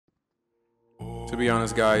To be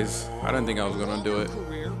honest, guys, I didn't think I was gonna do it.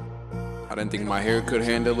 I didn't think my hair could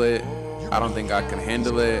handle it. I don't think I can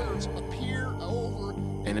handle it.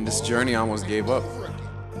 And in this journey, I almost gave up.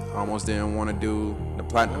 I almost didn't want to do the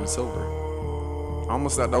platinum and silver. I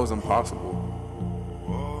almost thought that was impossible.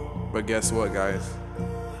 But guess what, guys?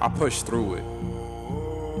 I pushed through it.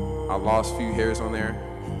 I lost a few hairs on there.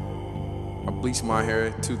 I bleached my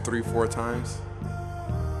hair 2, 3, 4 times.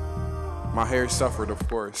 My hair suffered, of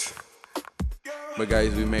course. But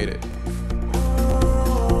guys, we made it.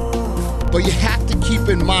 But you have to keep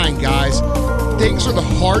in mind, guys, things are the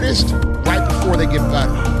hardest right before they get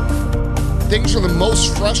better. Things are the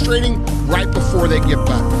most frustrating right before they get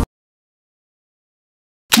better.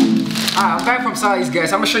 I'm back from Sally's,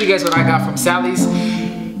 guys. I'm gonna show you guys what I got from Sally's.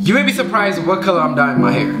 You may be surprised at what color I'm dyeing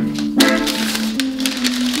my hair.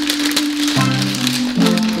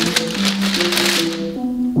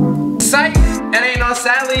 Psych! It ain't no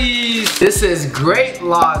Sally's. This is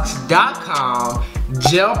Dreadlocks.com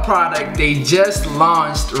gel product they just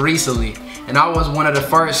launched recently, and I was one of the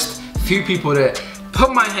first few people to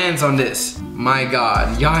put my hands on this. My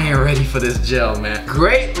God, y'all ain't ready for this gel, man.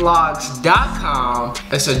 Dreadlocks.com.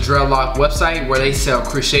 It's a dreadlock website where they sell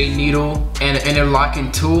crochet needle and an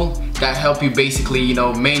interlocking tool that help you basically, you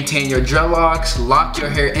know, maintain your dreadlocks, lock your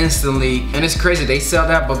hair instantly. And it's crazy, they sell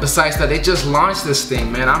that, but besides that, they just launched this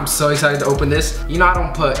thing, man. I'm so excited to open this. You know, I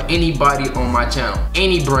don't put anybody on my channel,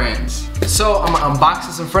 any brands. So I'm gonna unbox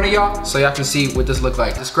this in front of y'all so y'all can see what this look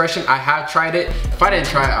like. Discretion, I have tried it. If I didn't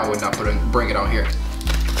try it, I would not bring it on here.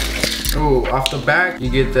 Ooh, off the back, you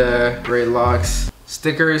get the Dreadlocks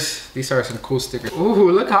stickers. These are some cool stickers.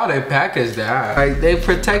 Ooh, look how they package that. Like, they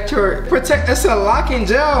protect, it's a locking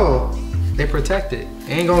gel. They protect it. It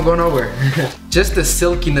ain't gonna go nowhere. Just the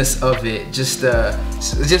silkiness of it, it just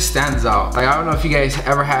stands out. Like, I don't know if you guys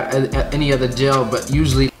ever had any other gel, but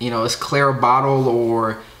usually, you know, it's clear bottle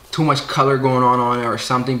or too much color going on it or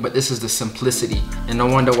something, but this is the simplicity, and no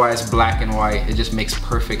wonder why it's black and white. It just makes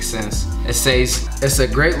perfect sense. It says it's a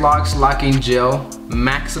Dreadlocks locking gel,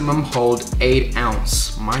 maximum hold 8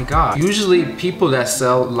 ounce. My God. Usually people that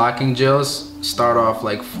sell locking gels start off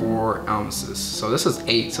like 4 ounces, so this is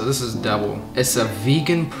 8, so this is double. It's a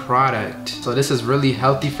vegan product, so this is really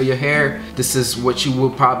healthy for your hair. This is what you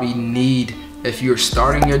will probably need if you're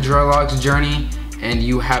starting your dreadlocks journey and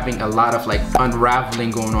you having a lot of like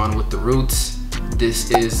unraveling going on with the roots.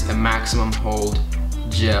 This is a maximum hold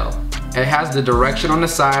gel. It has the direction on the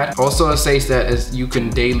side. Also, it says that you can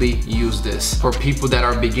daily use this. For people that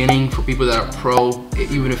are beginning, for people that are pro,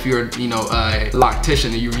 even if you're, you know, a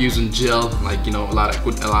loctician and you're using gel, like, you know, a lot of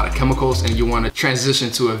chemicals, and you want to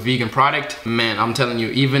transition to a vegan product, man, I'm telling you,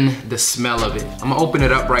 even the smell of it. I'm gonna open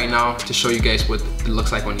it up right now to show you guys what it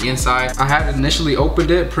looks like on the inside. I had initially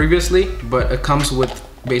opened it previously, but it comes with,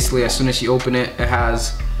 basically, as soon as you open it, it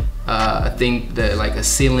has I think that like a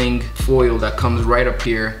sealing foil that comes right up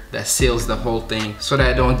here that seals the whole thing so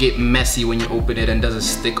that it don't get messy when you open it and doesn't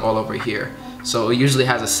stick all over here. So it usually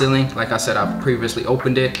has a sealing. Like I said, I've previously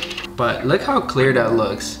opened it, but look how clear that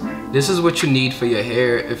looks. This is what you need for your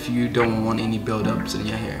hair if you don't want any buildups in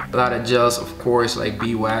your hair. A lot of gels, of course, like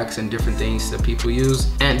beeswax and different things that people use,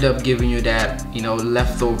 end up giving you that, you know,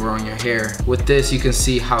 leftover on your hair. With this, you can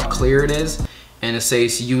see how clear it is, and it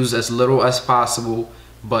says use as little as possible,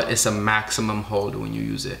 but it's a maximum hold when you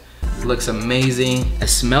use it. It looks amazing. It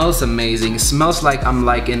smells amazing. It smells like I'm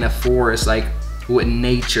like in a forest, like with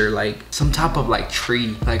nature, like some type of like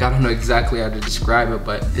tree. Like, I don't know exactly how to describe it,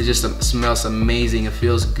 but it just smells amazing. It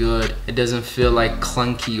feels good. It doesn't feel like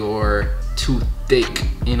clunky or too thick,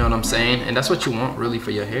 you know what I'm saying? And that's what you want really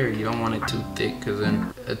for your hair. You don't want it too thick, because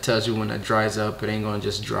then it tells you when it dries up, it ain't gonna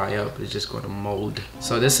just dry up, it's just gonna mold.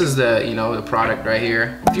 So this is the, you know, the product right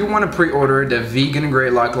here. If you want to pre-order the vegan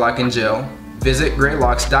Dreadlock locking gel, visit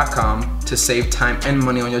Dreadlocks.com to save time and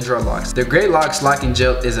money on your dreadlocks. The Dreadlocks locking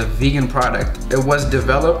gel is a vegan product. It was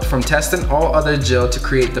developed from testing all other gel to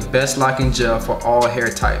create the best locking gel for all hair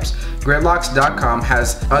types. Dreadlocks.com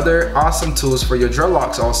has other awesome tools for your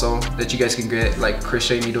dreadlocks also that you guys can get, like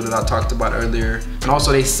crochet needle that I talked about earlier. And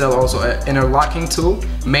also they sell also an interlocking tool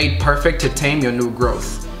made perfect to tame your new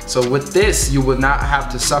growth. So with this, you would not have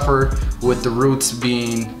to suffer with the roots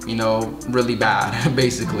being, you know, really bad,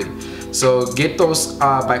 basically. So get those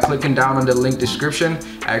by clicking down on the link description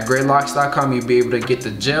at Dreadlocks.com. You'll be able to get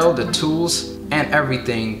the gel, the tools, and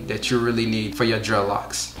everything that you really need for your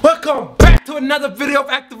dreadlocks. Welcome back to another video of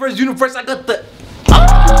Activerse Universe. I got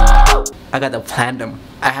the platinum.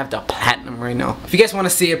 I have the platinum right now. If you guys want to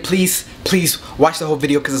see it, please watch the whole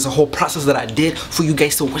video, because it's a whole process that I did for you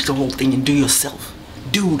guys to watch the whole thing and do yourself.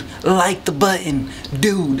 Dude, like the button.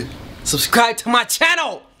 Dude, subscribe to my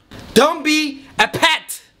channel. Don't be a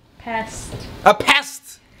pet. Pest. A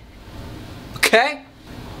pest. Okay?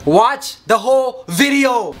 Watch the whole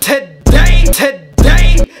video. Today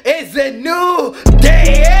is a new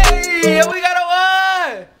day. Hey, we got a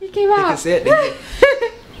what? You came out. That's it.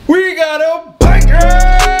 We got a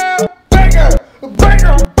banger. Let's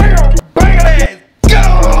go.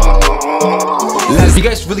 If you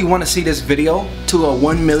guys really want to see this video to a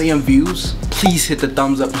 1 million views, please hit the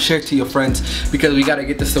thumbs up and share it to your friends because we gotta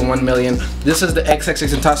get this to 1 million. This is the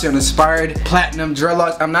XXXTentacion inspired platinum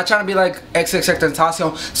dreadlocks. I'm not trying to be like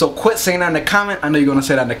XXXTentacion, so quit saying that in the comment. I know you're gonna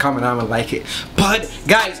say that in the comment, I'm gonna like it. But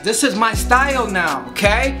guys, this is my style now,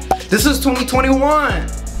 okay? This is 2021,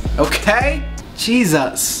 okay?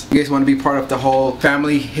 Jesus. You guys want to be part of the whole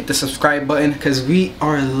family, hit the subscribe button because we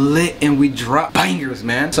are lit and we drop bangers,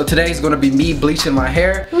 man. So today is going to be me bleaching my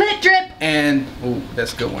hair. Lit drip. And, ooh,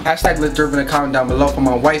 that's a good one. Hashtag lit drip in the comment down below for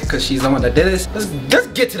my wife because she's the one that did this. Let's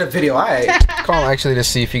get to the video, alright. Call actually to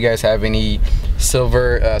see if you guys have any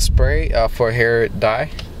silver spray for hair dye.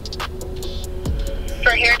 For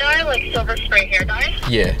hair dye, like silver spray hair dye?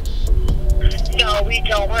 Yeah. No, we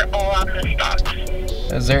don't. We're all out of stock.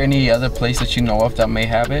 Is there any other place that you know of that may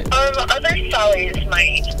have it? Other Sally's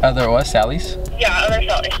might. Other what? Sally's? Yeah, other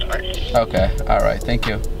Sally's stores. Okay, alright, thank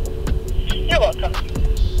you. You're welcome.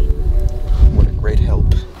 What a great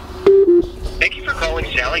help. Thank you for calling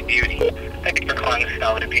Sally Beauty. Thank you for calling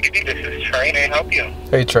Sally Beauty. This is Trey. May I help you?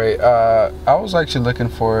 Hey Trey, I was actually looking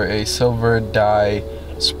for a silver dye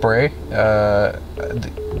spray.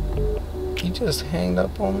 You just hanged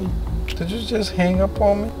up on me? Did you just hang up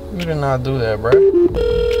on me? You did not do that, bro.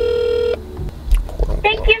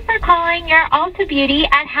 Thank you for calling your Ulta Beauty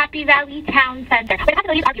at Happy Valley Town Center. Where the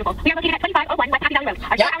possibilities are beautiful. We are located at 2501 West Happy Valley Road.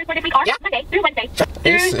 Our store hours for this week are Monday through Wednesday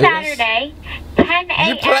through Saturday, 10 a.m.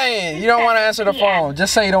 You playing. You don't want to answer the phone.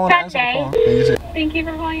 Just say you don't want to answer the phone. Thank you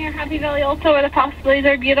for calling your Happy Valley Ulta where the possibilities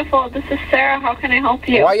are beautiful. This is Sarah. How can I help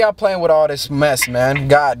you? Why y'all playing with all this mess, man?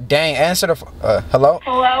 God dang. Answer the phone. Hello?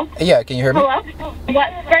 Hello? Yeah, can you hear me? Hello?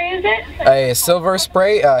 What spray is it? A silver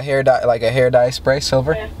spray, hair dye, like a hair dye spray,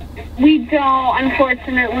 silver. We don't,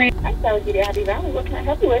 unfortunately. I'm Sally Beauty at Happy Valley. What can I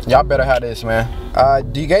help you with? Y'all better have this, man.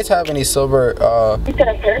 Do you guys have any silver, You said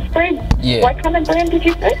a hair spray? Yeah. What kind of brand did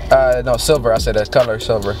you say? No, silver. I said that color,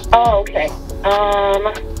 silver. Oh, okay.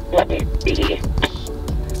 Let me see.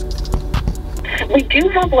 We do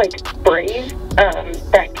have like sprays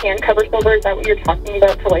that can cover silver. Is that what you're talking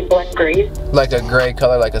about to like blend grays? Like a gray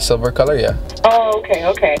color, like a silver color, yeah. Oh, okay,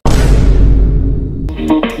 okay.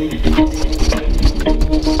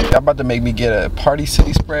 Y'all about to make me get a Party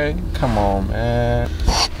City spray? Come on, man.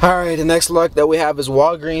 Alright, the next look that we have is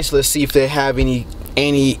Walgreens. Let's see if they have any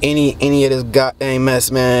of this goddamn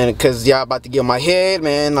mess, man. Cause y'all about to get on my head,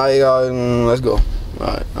 man. Like, let's go.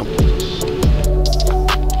 Alright.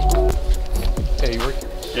 Hey, you work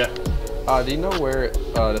here? Yeah. Do you know where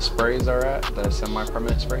the sprays are at? The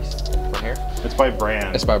semi-permanent sprays for hair? It's by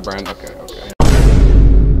brand. It's by brand. Okay, okay.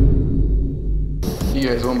 You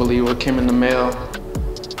guys won't believe what came in the mail.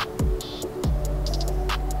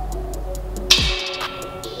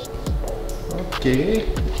 Okay.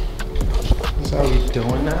 That's how we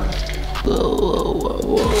doing now.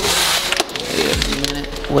 Whoa.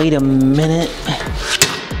 Wait a minute.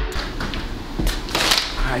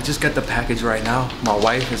 I just got the package right now. My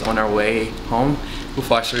wife is on her way home.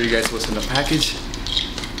 Before I show you guys what's in the package,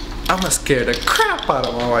 I'm gonna scare the crap out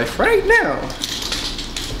of my wife right now.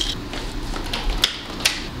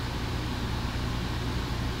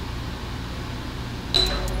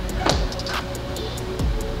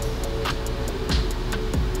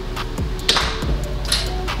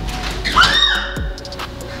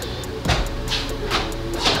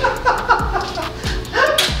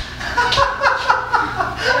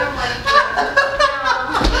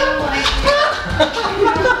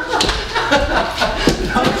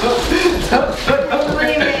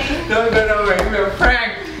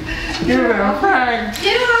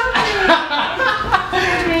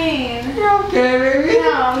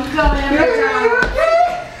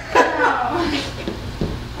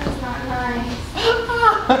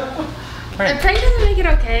 A prank doesn't make it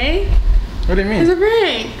okay. What do you mean? It's a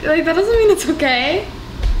prank. Like, that doesn't mean it's okay.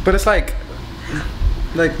 But it's like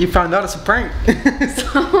you found out it's a prank.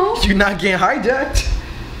 So? You're not getting hijacked.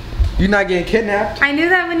 You're not getting kidnapped. I knew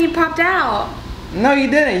that when you popped out. No, you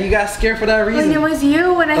didn't. You got scared for that reason. When it was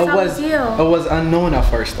you, when I saw it was you. It was unknown at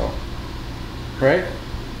first, though. Right?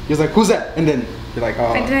 He was like, "Who's that?" And then you're like, "Oh."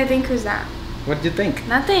 I didn't think who's that. What did you think?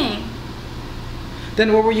 Nothing.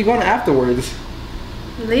 Then where were you going afterwards?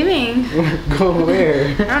 Leaving. Go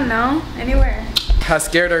where? I don't know. Anywhere. I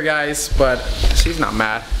scared her, guys, but she's not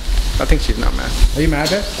mad. I think she's not mad. Are you mad,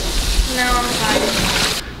 babe? No, I'm fine.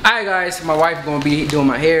 Alright guys, my wife gonna be doing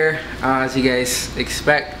my hair. As you guys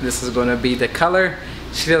expect, this is gonna be the color.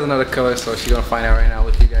 She doesn't know the color, so she's gonna find out right now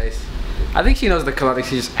with you guys. I think she knows the color, I think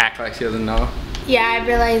she just acts like she doesn't know. Yeah, I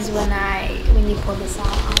realized when you pulled this out,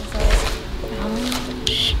 I was like, oh,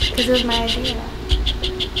 because it was my idea.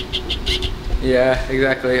 Yeah,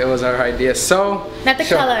 exactly. It was our idea. So Not the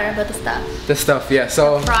color, but the stuff. The stuff, yeah.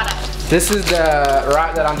 So the product. This is the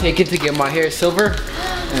route that I'm taking to get my hair silver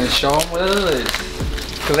and show them what it is.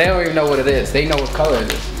 Because they don't even know what it is. They know what color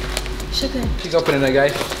it is. Sugar. She's opening it,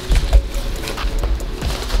 guys.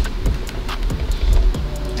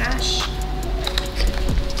 Ash.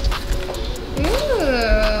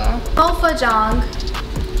 Ooh. Mofajong.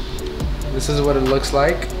 This is what it looks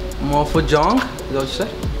like. Mofajong. Is that what you said?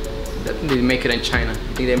 They make it in China.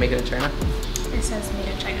 You think they make it in China? It says made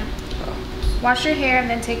in China. Wash your hair and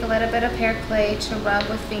then take a little bit of hair clay to rub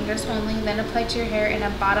with fingers only, then apply to your hair in a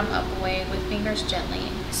bottom up way with fingers gently.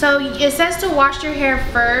 So it says to wash your hair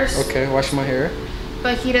first. Okay, wash my hair.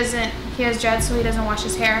 But he has dreads, so he doesn't wash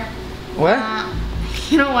his hair. What?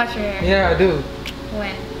 You don't wash your hair? Yeah, I do.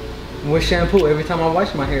 When? With shampoo every time I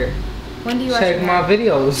wash my hair. When do you wash your hair? Check my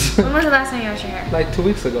videos. When was the last time you washed your hair? Like 2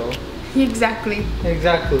 weeks ago. Exactly.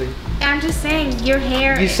 Exactly. I'm just saying, your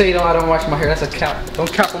hair... You say I don't wash my hair, that's a cap.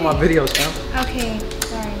 Don't cap on my videos, fam. Okay,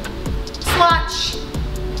 sorry. Swatch.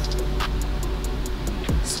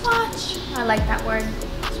 Swatch. I like that word.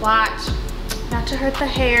 Swatch. Not to hurt the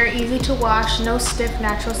hair, easy to wash, no stiff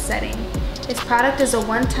natural setting. This product is a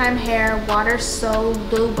one-time hair, water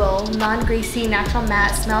soluble, non-greasy, natural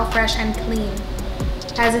matte, smell fresh and clean.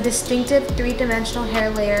 Has a distinctive three-dimensional hair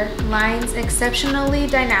layer, lines, exceptionally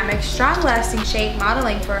dynamic, strong lasting shape,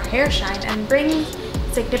 modeling for hair shine, and brings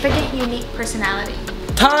significant unique personality.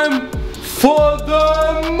 Time for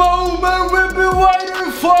the moment we've been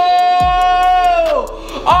waiting for!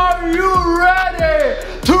 Are you ready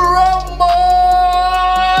to rumble?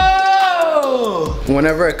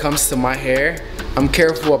 Whenever it comes to my hair, I'm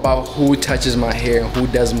careful about who touches my hair and who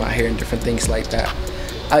does my hair and different things like that.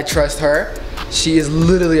 I trust her. She is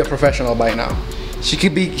literally a professional by now. She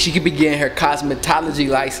could be getting her cosmetology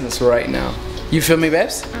license right now. You feel me,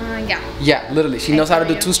 babes? Yeah. Yeah, literally. She knows how to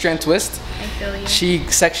do two-strand twist. I feel you. She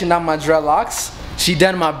sectioned out my dreadlocks. She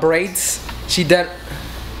done my braids. She done.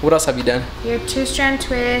 What else have you done? Your two-strand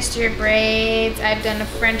twist, your braids. I've done a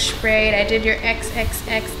French braid. I did your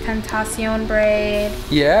XXX Tentacion braid.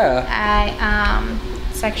 Yeah. I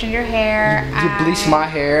sectioned your hair. You bleached my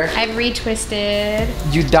hair. I retwisted.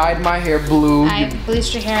 You dyed my hair blue. I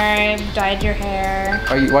bleached your hair. I dyed your hair.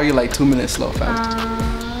 Why are you like 2 minutes slow, fam?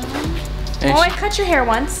 I cut your hair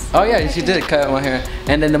once. Oh yeah, she did cut my hair.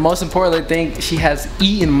 And then the most important thing, she has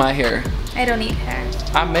eaten my hair. I don't eat hair.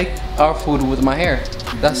 I make our food with my hair.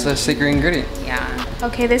 That's the secret ingredient. Yeah.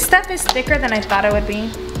 Okay, this stuff is thicker than I thought it would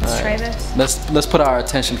be. Let's try this. Let's put our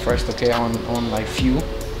attention first, okay? On like few.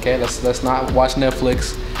 Okay, let's not watch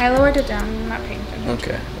Netflix. I lowered it down. I'm not paying attention.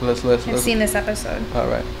 Okay, I've seen this episode. All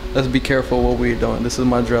right, let's be careful what we're doing. This is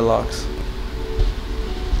my dreadlocks.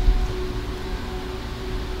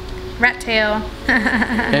 Rat tail.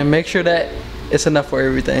 And make sure that it's enough for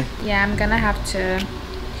everything. Yeah, I'm gonna have to.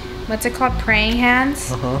 What's it called? Praying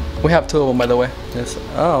hands. We have 2 of them, by the way. Yes.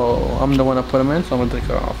 Oh, I'm the one that put them in, so I'm gonna take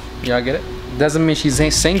her off. Y'all get it? Doesn't mean she's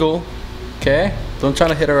ain't single. Okay? Don't try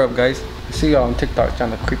to hit her up, guys. I see y'all on TikTok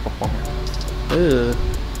trying to creep up on her. Ugh.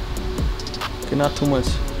 Okay, not too much.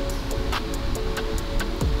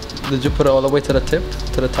 Did you put it all the way to the tip,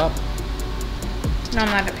 to the top? No, I'm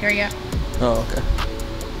not up here yet. Oh, okay.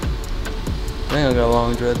 Dang, I got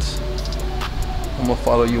long dreads. I'm gonna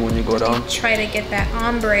follow you when you go down. Try to get that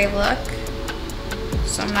ombre look.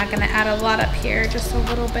 So I'm not gonna add a lot up here, just a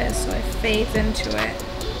little bit so it fades into it.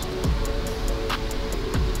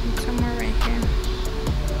 And somewhere right here.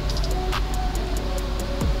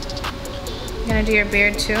 You gonna do your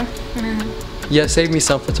beard too? Yeah, save me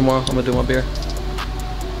some for tomorrow. I'm gonna do my beard.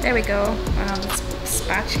 There we go. Wow, that's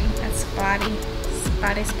spotty. That's spotty.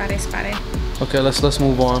 Spotty. Okay, let's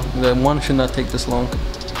move on. The one should not take this long.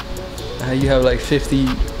 You have like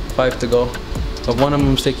 55 to go. If one of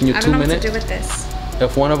them is taking you 2 minutes. I don't know what to do with this.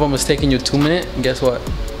 If one of them is taking you 2 minutes, guess what?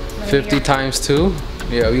 50 times 2.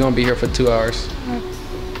 Yeah, we're gonna be here for 2 hours.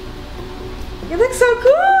 You look so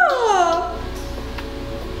cool.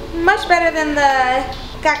 Much better than the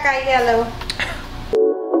caca yellow.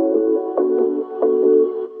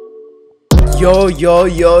 Yo,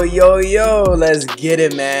 let's get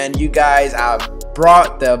it, man. You guys, I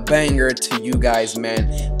brought the banger to you guys,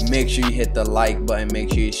 man. make sure you hit the like button, make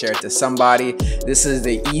sure you share it to somebody. This is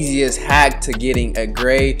the easiest hack to getting a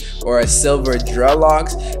gray or a silver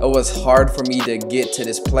dreadlocks. It was hard for me to get to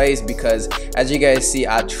this place because, as you guys see,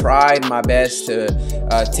 I tried my best to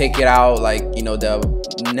take it out like, you know, the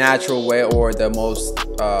natural way or the most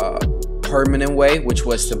permanent way, which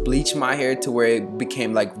was to bleach my hair to where it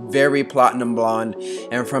became like very platinum blonde,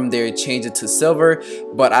 and from there change it to silver.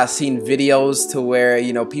 But I've seen videos to where,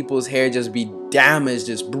 you know, people's hair just be damaged,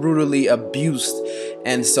 just brutally abused,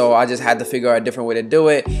 and so I just had to figure out a different way to do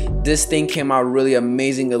it. This thing came out really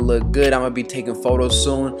amazing. It looked good. I'm gonna be taking photos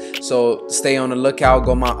soon, so stay on the lookout.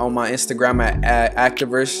 Go on my Instagram at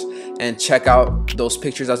Activerse and check out those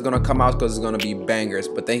pictures that's gonna come out, because it's gonna be bangers.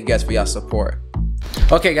 But thank you guys for your support.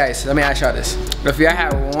 Okay guys, let me ask y'all this. If y'all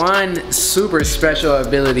had one super special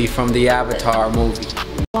ability from the Avatar movie.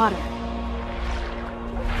 Water.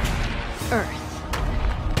 Earth.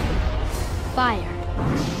 Fire.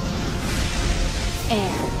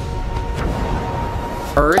 Air.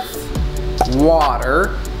 Earth,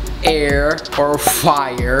 water, air, or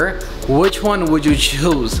fire, which one would you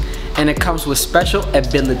choose? And it comes with special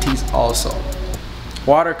abilities also.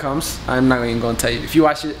 Water comes, I'm not even gonna tell you. If you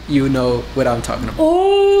watch it, you know what I'm talking about.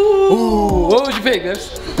 Ooh, what would you pick,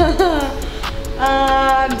 Nips? Dang,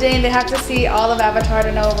 they have to see all of Avatar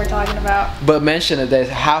to know what we're talking about. But mention it, that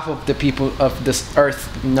half of the people of this earth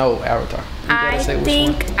know Avatar. I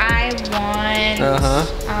think I want,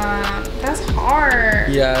 that's hard.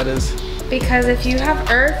 Yeah, it is. Because if you have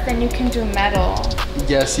earth, then you can do metal.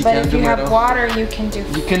 Yes, you but can do metal. But if you have water, you can do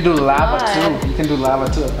You can do lava too. You can do lava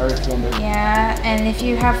too, earth bender. Yeah, and if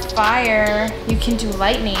you have fire, you can do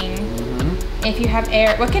lightning. If you have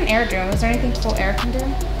air, what can air do? Is there anything cool air can do?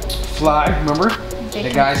 Fly, remember? The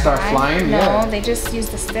guy started flying? No, yeah. they just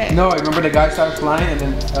used the stick. No, remember the guy started flying and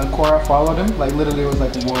then Korra followed him? Like literally it was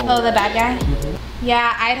like, whoa. Oh, the bad guy?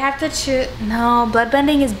 Yeah, I'd have to choose. No,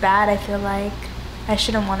 bloodbending is bad, I feel like. I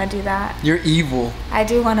shouldn't want to do that. You're evil. I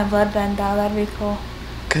do want to bloodbend though, that'd be cool.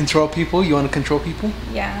 Control people? You want to control people?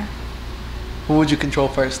 Yeah. Who would you control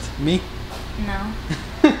first? Me? No.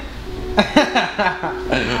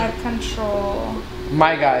 I'd control...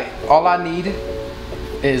 My guy, all I need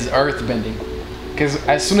is earth bending. Because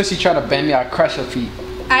as soon as you try to bend me, I'll crush your feet.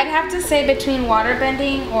 I'd have to say between water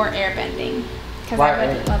bending or air bending. Because I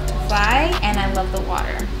would love to fly and I love the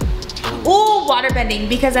water. Ooh, water bending,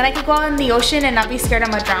 because then I could go out in the ocean and not be scared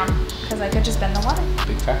I'm gonna drown. Because I could just bend the water.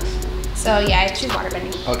 Big facts. So yeah, I choose water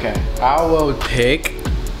bending. Okay, I will pick,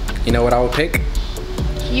 you know what I would pick?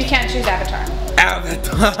 You can't choose Avatar.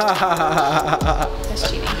 Avatar!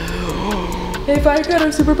 That's cheating. If I could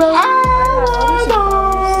have superpowers,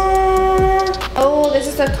 oh, this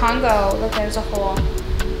is the Congo. Look, there's a hole.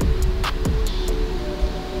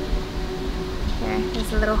 There,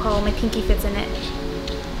 there's a little hole. My pinky fits in it.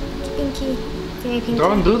 Pinky. See my pinky?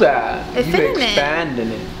 Don't do that. It fit in it. Expand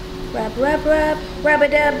in it. Rub, rub, rub.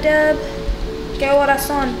 Rub-a-dub-dub. Que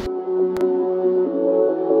corazón.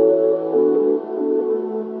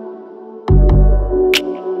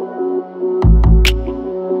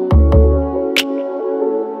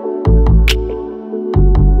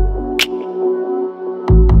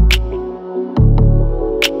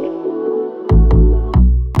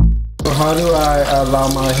 How do I allow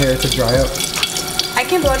my hair to dry up? I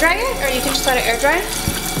can blow dry it, or you can just let it air dry?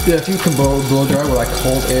 Yeah, if you can blow dry with like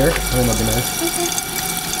cold air, then that'd be nice. Okay.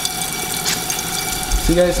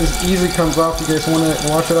 See guys, this easily comes off. You guys want to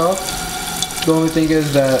wash it off? The only thing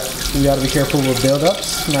is that you gotta be careful with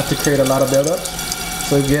buildups, not to create a lot of buildups.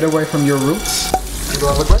 So get away from your roots. What do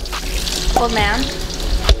I look like? Old man.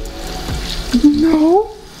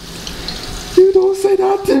 No! You don't say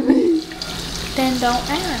that to me! Then don't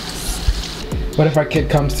ask. What if our kid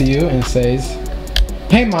comes to you and says,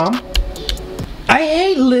 "Hey mom, I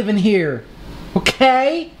hate living here,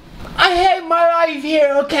 okay? I hate my life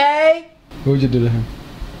here, okay?" What would you do to him?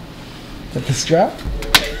 At the strap?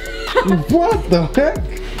 What the heck?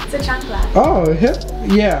 It's a chancla. Oh,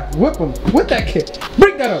 yeah, whip him. Whip that kid.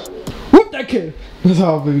 Break that up. Whip that kid. That's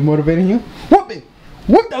how I'll be motivating you. Whip me.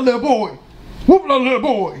 Whip that little boy. Whip that little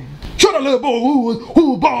boy. Show that little boy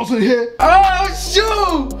who balls in here. Oh,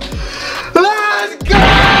 shoot. Let's go!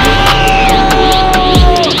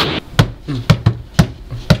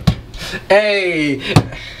 Hey!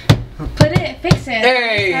 Put it, fix it.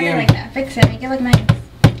 Hey! Have it like that. Fix it, make it look nice.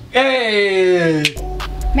 Hey!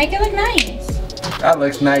 Make it look nice. That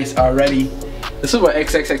looks nice already. This is what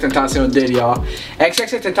XXXTentacion did, y'all.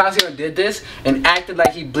 XXXTentacion did this and acted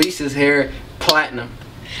like he bleached his hair platinum.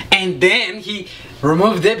 And then he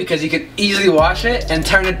removed it because he could easily wash it and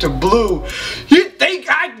turn it to blue. You think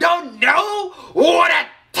I don't know what it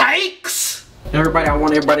takes? Everybody, I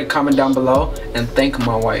want everybody to comment down below and thank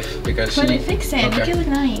my wife because Let it fix it. Okay. Make it look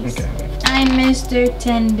nice. Okay. I'm Mr.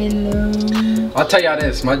 10 Below. I'll tell y'all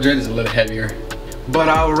this, my dread is a little heavier. But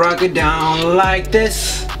I'll rock it down like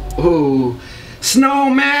this. Ooh.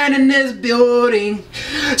 Snowman in this building.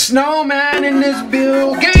 Snowman in this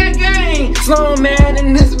building. Gang, gang. Snowman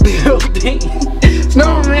in this building.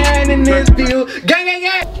 Snowman in this building. Gang, gang,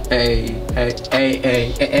 gang. Hey, hey, hey,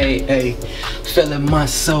 hey, hey, hey. Feeling my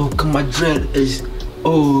soul, cause my dread is.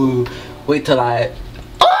 Ooh. Wait till I.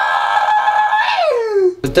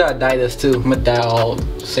 Until I dye this too. I'm gonna dye all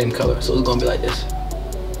same color, so it's gonna be like this.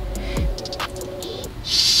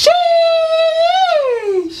 Sheesh!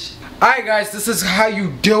 Alright guys, this is how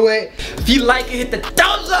you do it. If you like it, hit the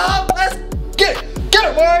thumbs up. Let's get it,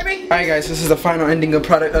 baby! Alright guys, this is the final ending of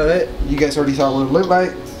product of it. You guys already saw what it looked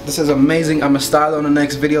like. This is amazing. I'm gonna style it on the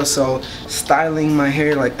next video, so styling my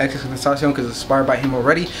hair like Extensacion because it's inspired by him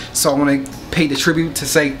already. So I want to pay the tribute to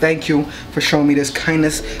say thank you for showing me this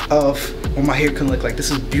kindness of what my hair can look like. This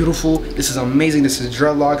is beautiful. This is amazing. This is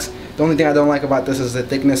Dreadlocks. The only thing I don't like about this is the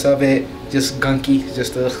thickness of it. Just gunky,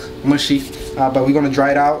 just mushy. But we're gonna dry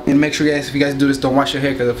it out. And make sure guys, if you guys do this, don't wash your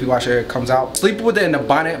hair, because if you wash your hair, it comes out. Sleep with it in the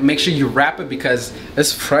bonnet. Make sure you wrap it because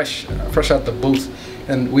it's fresh out the booth.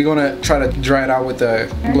 And we're gonna try to dry it out with the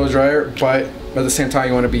blow dryer, but at the same time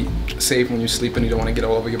you want to be safe when you sleep and you don't want to get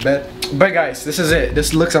all over your bed. But guys, this is it.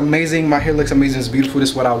 This looks amazing. My hair looks amazing. It's beautiful. This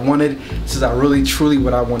is what I wanted. This is really truly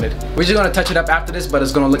what I wanted. We're just gonna touch it up after this, but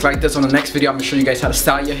it's gonna look like this on the next video. I'm gonna show you guys how to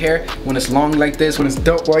style your hair when it's long like this, when it's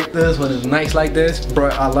dope like this, when it's nice like this. Bro,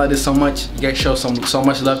 I love this so much. You guys show so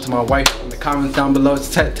much love to my wife in the comments down below.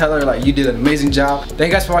 Tell her like you did an amazing job. Thank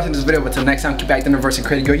you guys for watching this video, but till next time, keep acting the universe and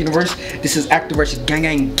creating your universe. This is Activerse gang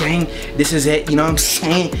gang gang. This is it, you know what I'm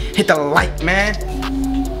saying? Hit the like, man.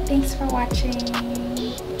 Thanks for watching.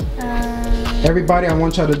 Everybody, I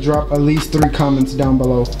want y'all to drop at least 3 comments down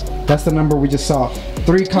below. That's the number we just saw.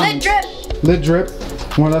 3 comments. Lit drip. Lit drip.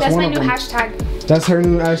 Well, that's one my of new them. hashtag. That's her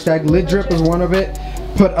new hashtag. Lit drip is one of it.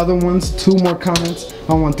 Put other ones, 2 more comments.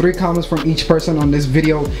 I want 3 comments from each person on this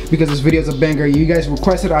video because this video is a banger. You guys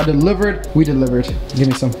requested, I delivered. We delivered. Give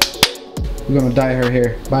me some. We're gonna dye her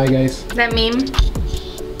hair. Bye guys. Is that meme?